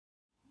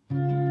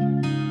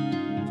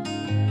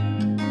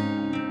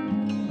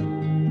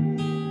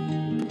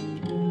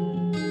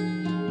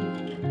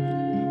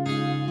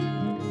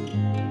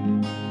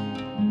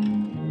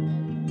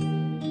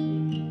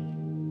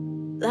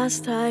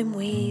last time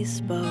we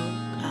spoke,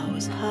 I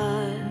was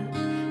hurt.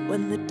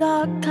 When the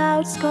dark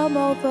clouds come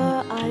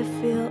over, I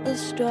feel a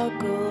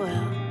struggle.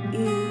 Well,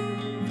 you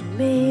and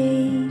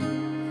me,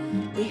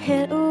 we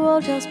hit a wall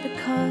just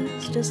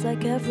because, just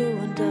like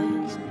everyone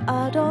does.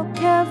 I don't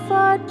care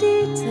for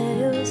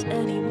details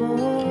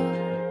anymore.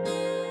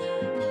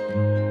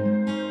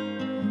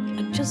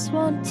 I just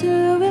want to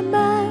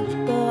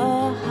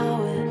remember how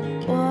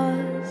it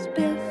was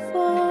before.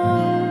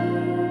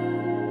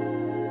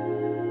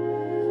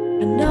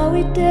 I know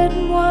we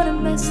didn't want a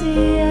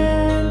messy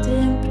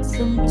ending, but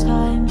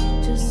sometimes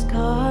you just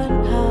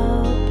can't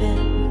help it.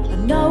 I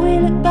know we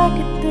look back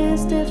at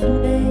this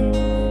differently,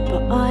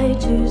 but I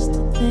choose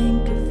to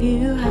think of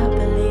you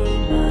happily,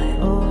 my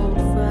old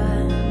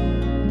friend.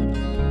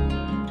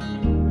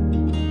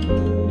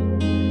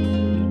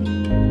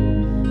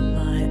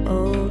 My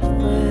old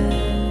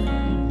friend.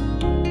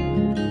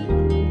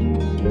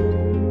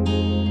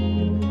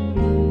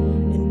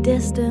 In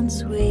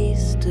distance we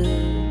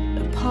stood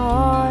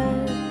apart.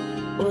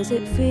 Was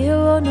it fear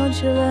or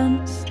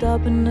nonchalance,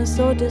 stubbornness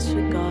or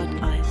disregard?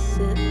 I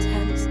sit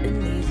tense in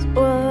these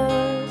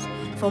words.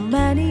 For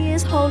many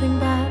is holding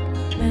back,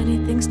 many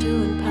things to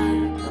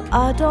unpack, but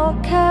I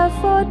don't care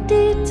for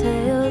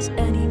details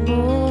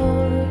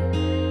anymore.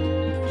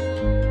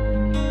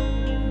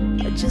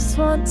 I just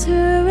want to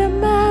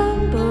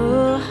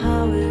remember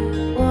how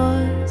it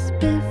was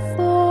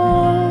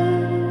before.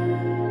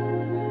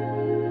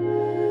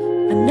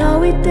 I know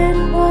we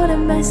didn't want a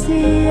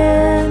messy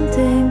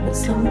ending, but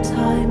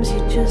sometimes you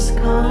just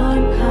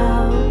can't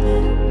help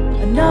it.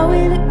 I know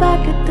we look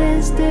back at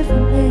this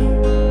differently,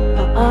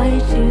 but I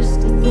choose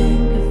to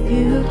think of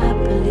you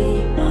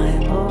happily, my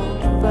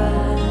old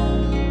friend.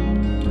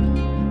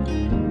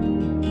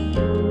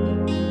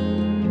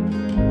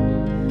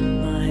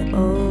 My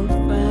old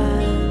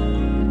friend.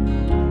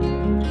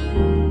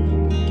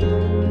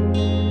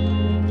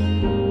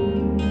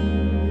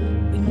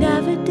 We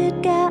never did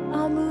get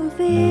our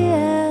movie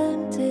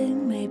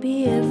ending.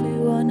 Maybe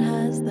everyone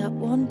has that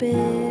one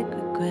big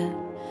regret.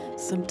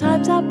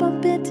 Sometimes I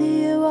bump into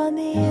you on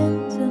the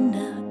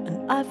internet,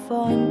 and I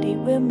fondly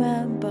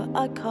remember,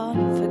 I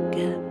can't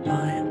forget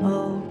my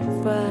old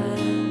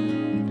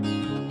friend.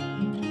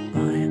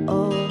 My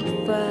old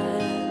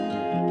friend.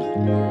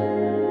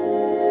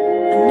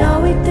 I know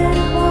we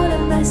didn't want a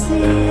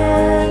messy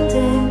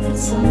ending, but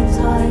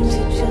sometimes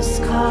you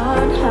just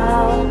can't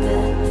help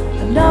it.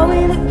 I know we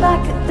look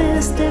back at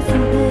this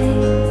differently,